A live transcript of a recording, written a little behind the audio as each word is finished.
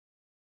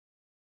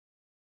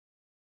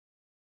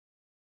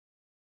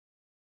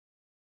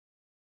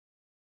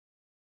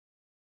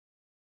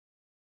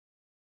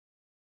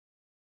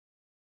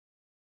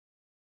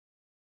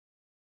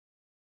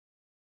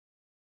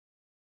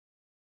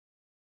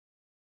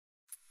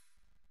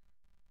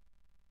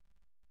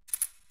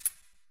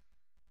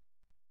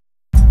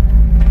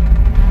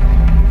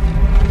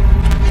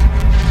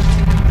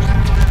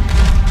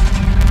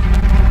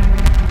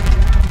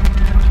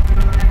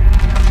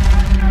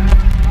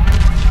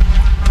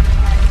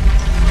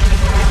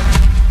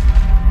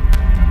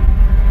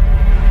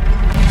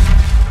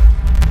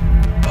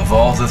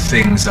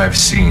things I've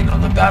seen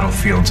on the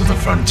battlefields of the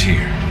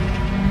frontier,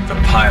 the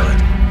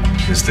pilot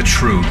is the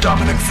true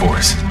dominant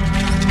force.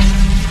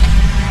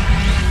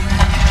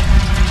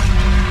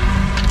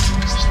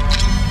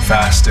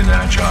 Fast and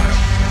agile.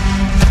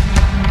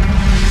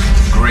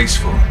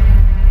 Graceful,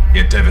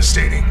 yet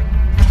devastating.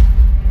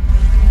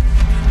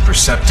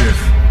 Perceptive,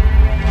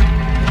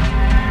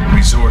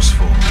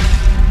 resourceful,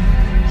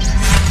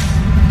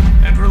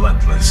 and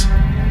relentless.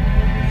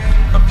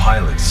 A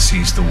pilot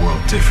sees the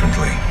world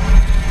differently.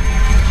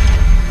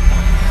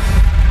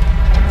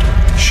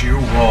 Sheer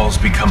walls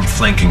become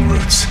flanking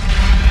routes.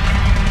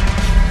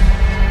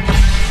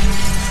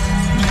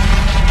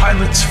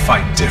 Pilots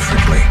fight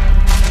differently.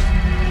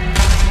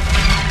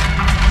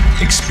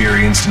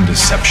 Experienced in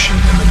deception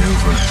and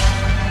maneuver,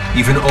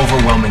 even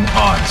overwhelming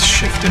odds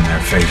shift in their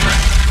favor.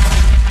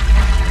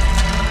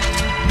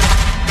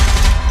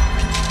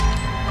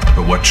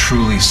 But what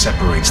truly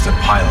separates the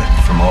pilot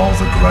from all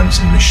the grunts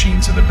and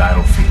machines of the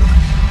battlefield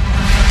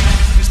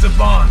is the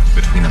bond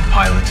between a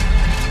pilot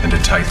and a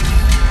Titan.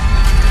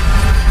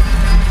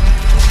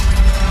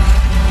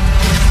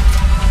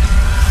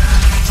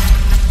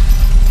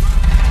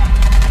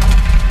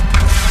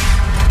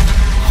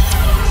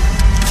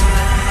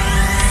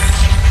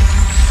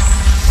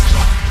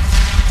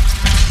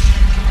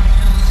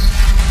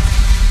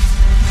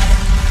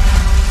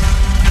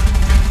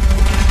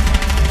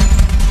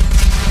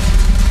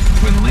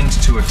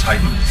 To a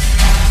Titan,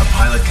 a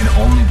pilot can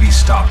only be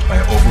stopped by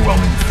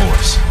overwhelming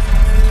force,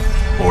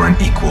 or an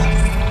equal.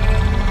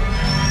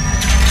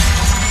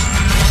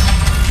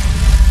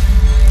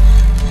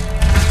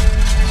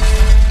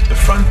 The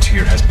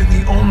frontier has been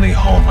the only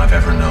home I've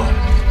ever known.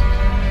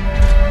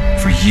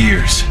 For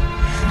years,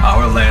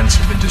 our lands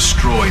have been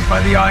destroyed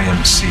by the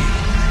IMC,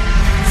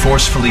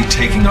 forcefully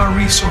taking our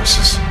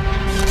resources,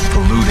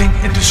 polluting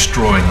and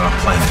destroying our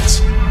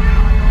planets,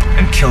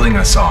 and killing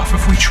us off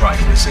if we try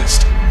to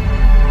resist.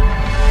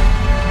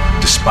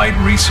 Despite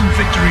recent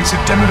victories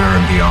at Demeter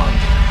and beyond,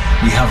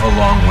 we have a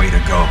long way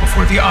to go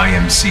before the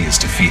IMC is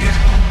defeated.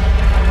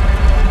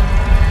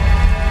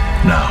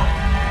 Now,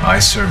 I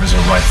serve as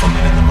a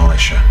rifleman in the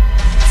Militia,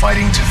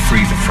 fighting to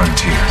free the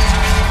frontier.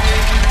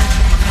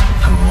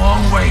 I'm a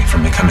long way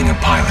from becoming a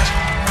pilot.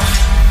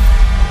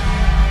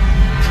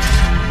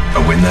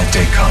 But when that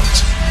day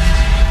comes,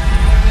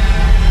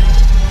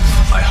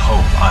 I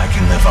hope I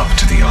can live up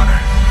to the honor.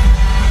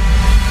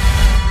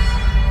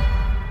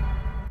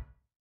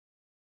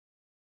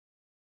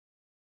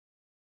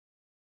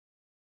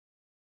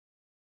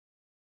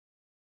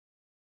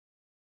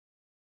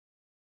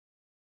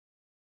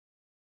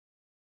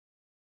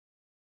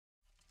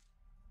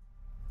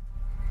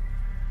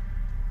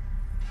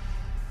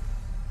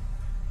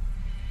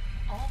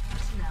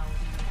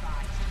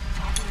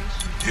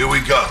 Here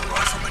we go,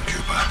 Rifleman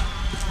Cooper.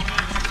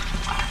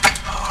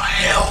 Oh,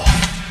 hell.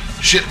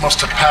 Shit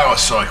must have power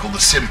cycled the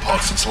sim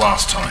pod since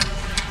last time.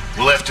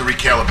 We'll have to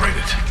recalibrate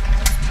it.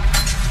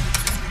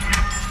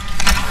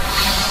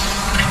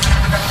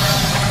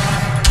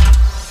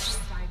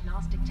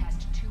 Diagnostic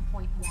test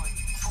 2.1.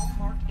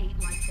 Hallmark 8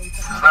 light base.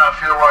 Does that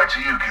feel right to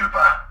you,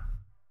 Cooper?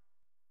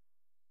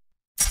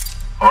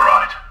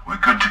 Alright, we're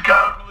good to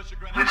go.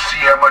 Let's see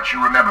how much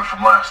you remember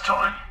from last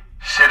time.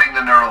 Setting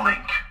the neural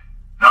link.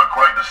 Not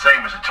quite the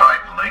same as a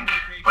Titan link,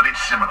 but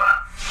it's similar.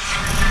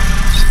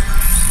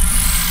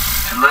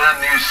 To learn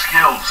new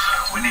skills,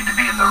 we need to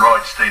be in the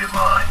right state of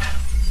mind.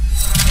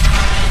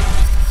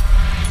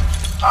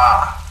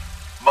 Ah,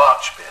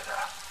 much better.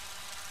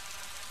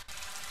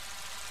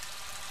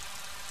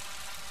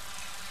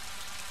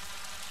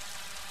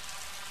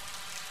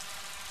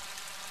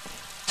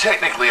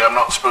 Technically, I'm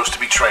not supposed to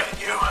be training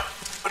you,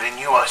 but in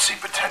you I see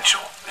potential.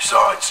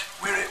 Besides,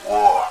 we're at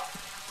war.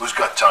 Who's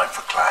got time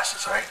for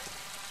classes, eh?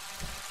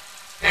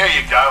 Here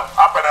you go,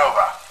 up and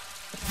over.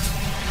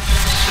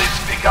 Let's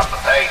pick up the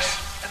pace,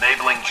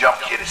 enabling jump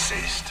kit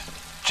assist.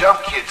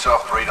 Jump kits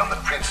operate on the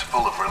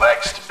principle of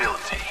relaxed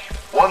stability.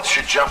 Once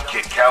your jump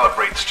kit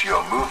calibrates to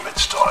your movement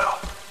style,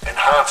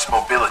 enhanced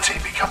mobility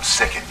becomes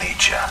second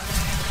nature.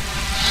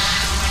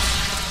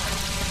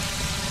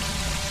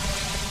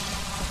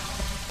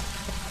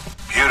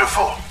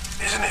 Beautiful,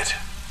 isn't it?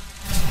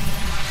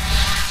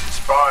 It's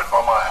inspired by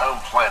my home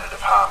planet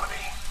of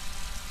Harmony.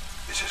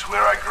 This is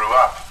where I grew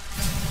up.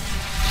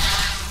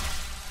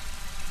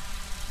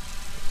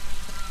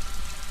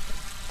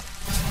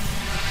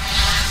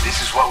 This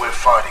is what we're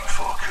fighting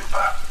for,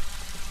 Cooper.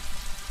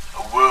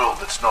 A world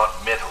that's not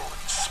metal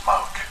and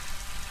smoke.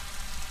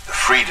 The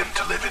freedom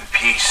to live in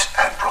peace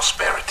and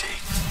prosperity.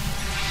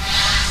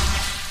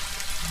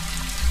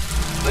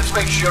 Let's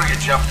make sure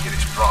your jump kit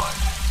is primed.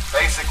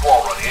 Basic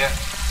wall run here.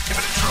 Give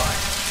it a try.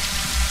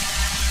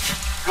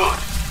 Good.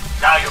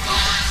 Now you're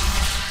moving.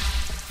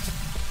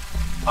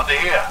 Under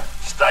here.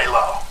 Stay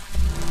low.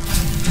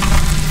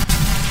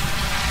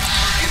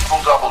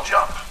 Useful double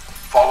jump.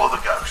 Follow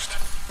the ghost.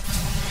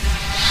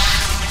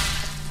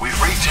 We've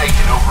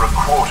retaken over a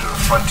quarter of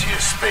frontier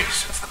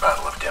space since the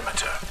Battle of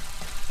Demeter.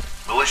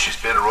 Militia's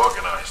better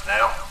organized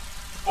now.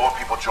 More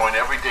people join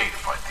every day to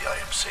fight the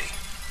IMC.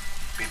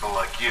 People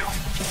like you.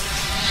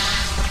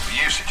 We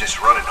used to just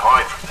run and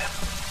hide from them.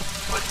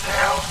 But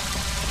now,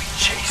 we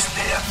chase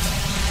them.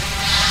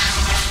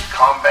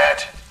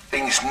 Combat,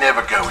 things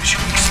never go as you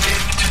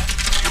expect.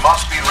 You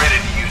must be ready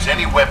to use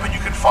any weapon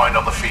you can find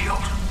on the field.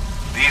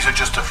 These are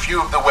just a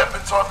few of the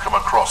weapons I've come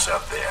across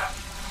out there.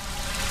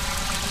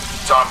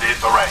 Time to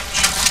hit the range.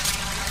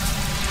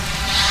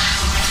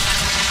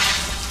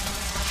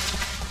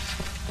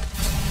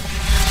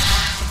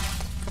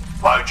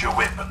 Load your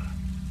weapon.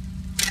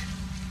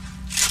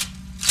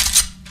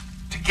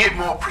 To get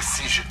more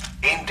precision,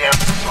 aim down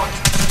the sight.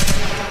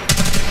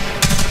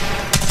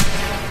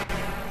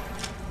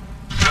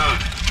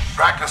 Good.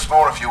 Practice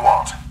more if you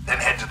want, then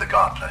head to the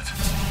gauntlet.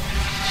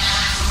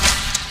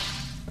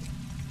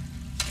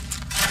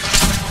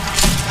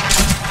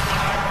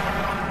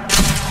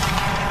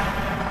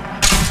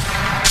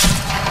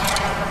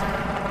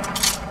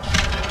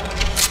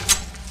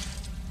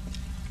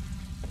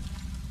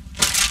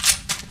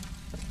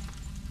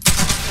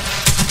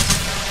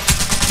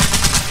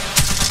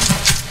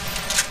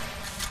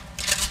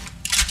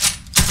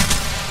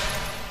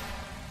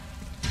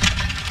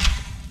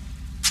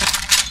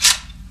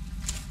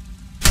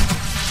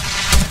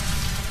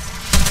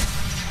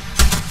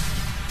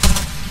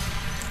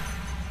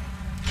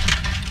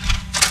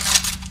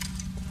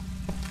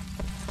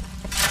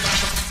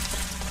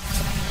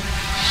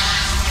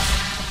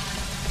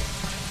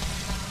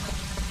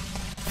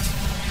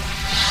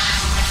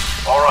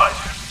 Alright,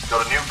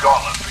 got a new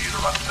gauntlet for you to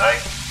run today.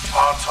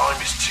 Our time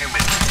is 2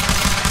 minutes.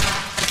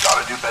 You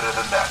gotta do better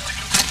than that to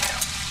continue.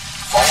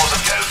 Follow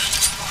the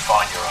ghost and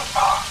find your own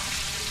path.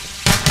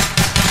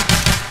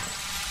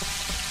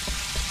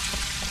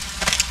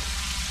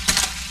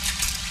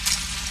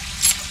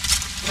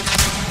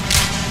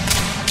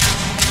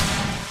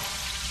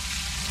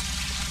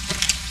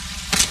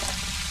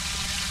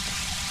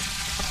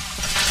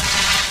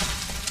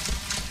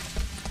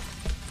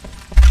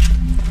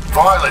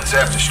 Pilots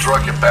have to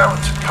strike a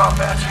balance in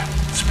combat.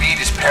 Speed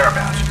is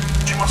paramount,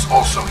 but you must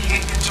also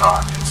hit your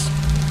targets.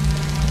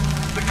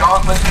 The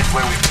gauntlet is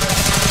where we play.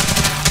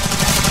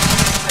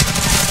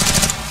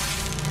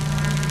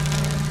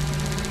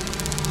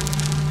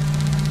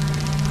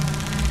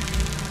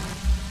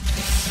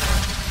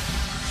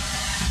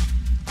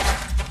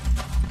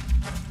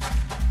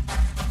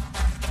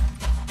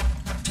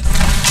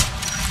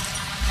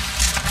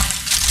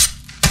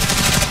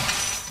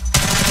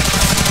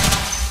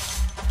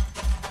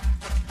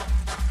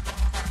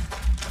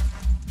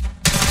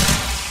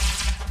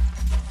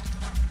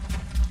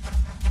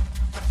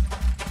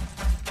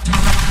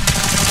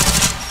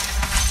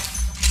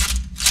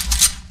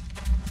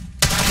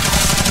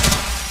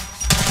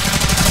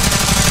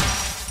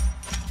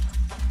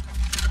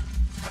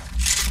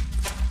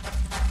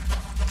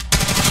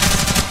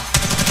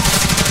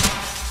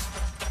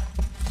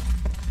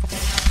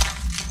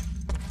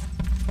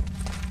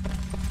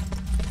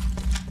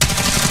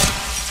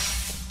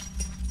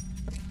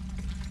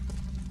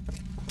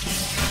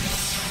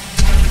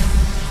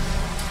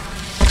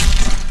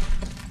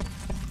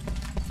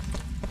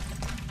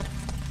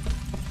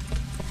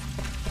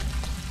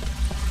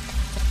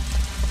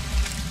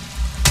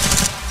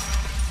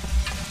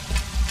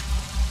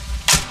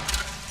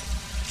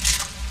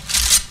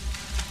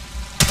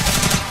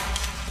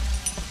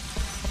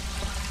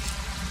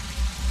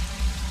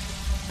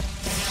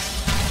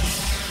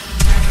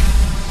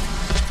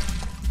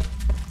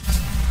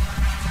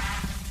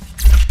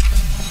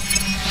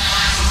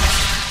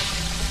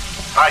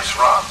 Nice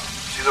run.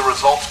 See the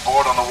results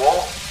board on the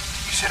wall?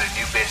 You set a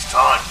new best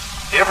time.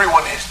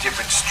 Everyone has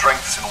different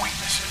strengths and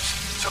weaknesses,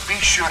 so be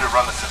sure to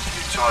run this a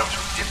few times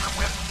with different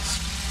weapons.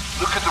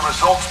 Look at the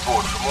results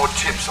board for more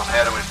tips on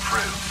how to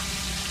improve.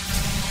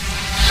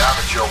 Now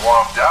that you're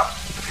warmed up,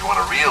 if you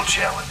want a real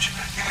challenge,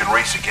 you can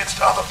race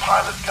against other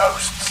pilot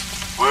ghosts.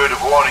 Word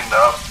of warning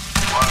though,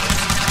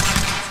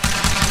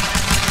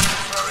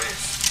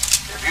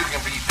 if you can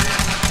beat them,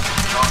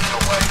 you're on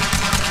your way.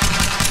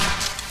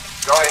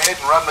 Go ahead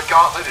and run the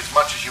gauntlet as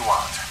much as you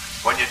want.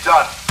 When you're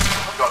done,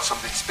 I've got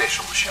something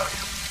special to show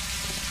you.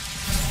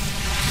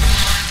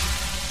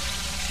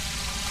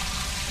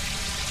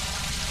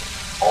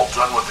 All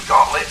done with the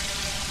gauntlet?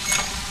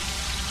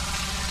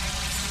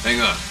 Hang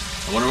on.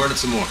 I want to run it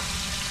some more.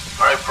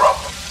 No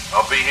problem.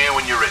 I'll be here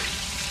when you're ready.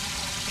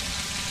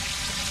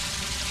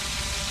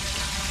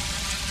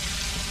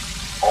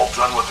 All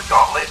done with the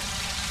gauntlet?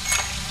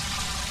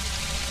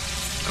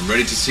 I'm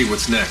ready to see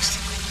what's next.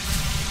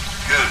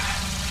 Good.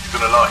 You're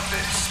gonna like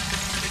this.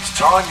 It's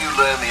time you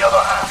learn the other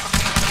half of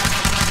it.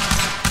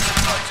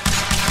 Right.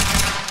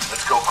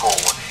 Let's go call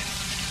one in.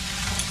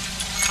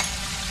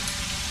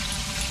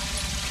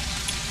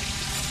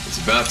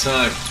 It's about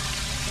time.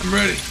 I'm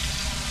ready.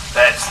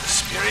 That's the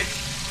spirit.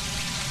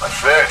 But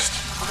first,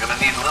 we're gonna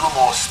need a little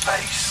more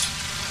space.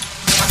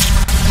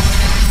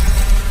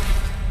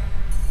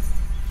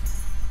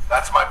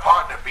 That's my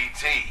partner,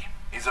 BT.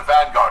 He's a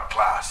Vanguard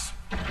class.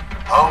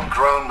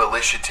 Homegrown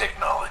militia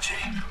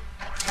technology.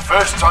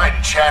 First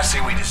Titan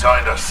chassis we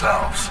designed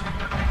ourselves.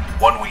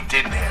 One we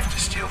didn't have to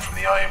steal from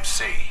the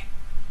IMC.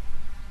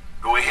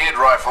 Go ahead,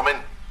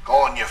 Rifleman.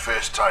 Call on your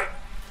first Titan.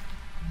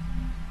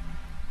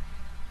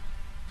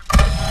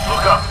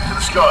 Look up to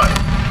the sky.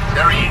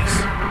 There he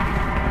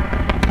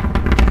is.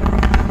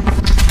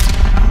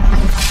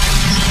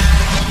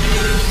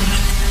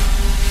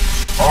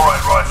 All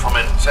right,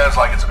 Rifleman. Sounds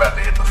like it's about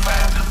to hit the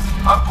fan.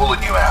 I'm pulling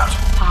you out.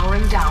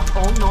 Powering down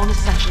all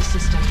non-essential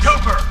systems.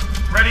 Cooper,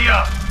 ready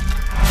up.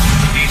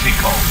 Easy,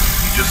 Cole.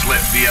 He just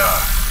left VR.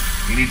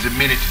 He needs a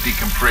minute to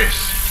decompress.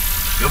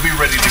 He'll be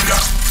ready to go.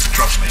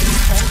 Trust me.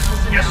 All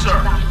personnel Yes, sir.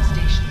 to battle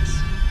stations.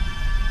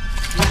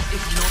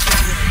 This is not a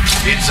village.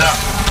 Heads up.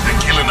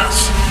 They're killing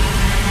us.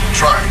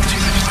 Try it,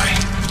 anyway.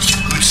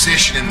 Good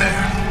session in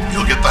there.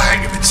 You'll get the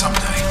hang of it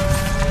someday.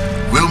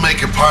 We'll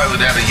make a pilot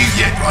out of you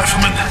yet,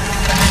 Rifleman.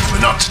 But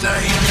not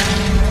today.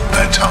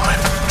 Bad time.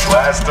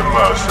 Last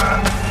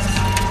Mimosa.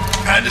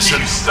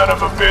 Anderson, You son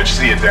of a bitch.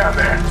 See you down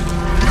there.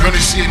 we're going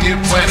to see a new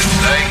planet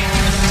today.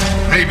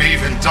 Maybe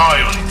even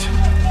die on it.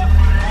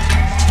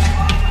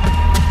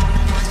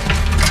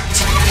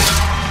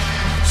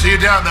 See you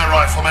down there,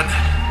 Rifleman.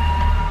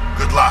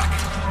 Good luck.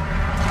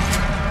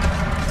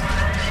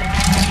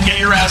 Get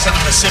your ass out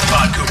of the Sith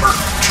pod, Cooper.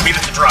 Meet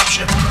at the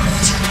dropship.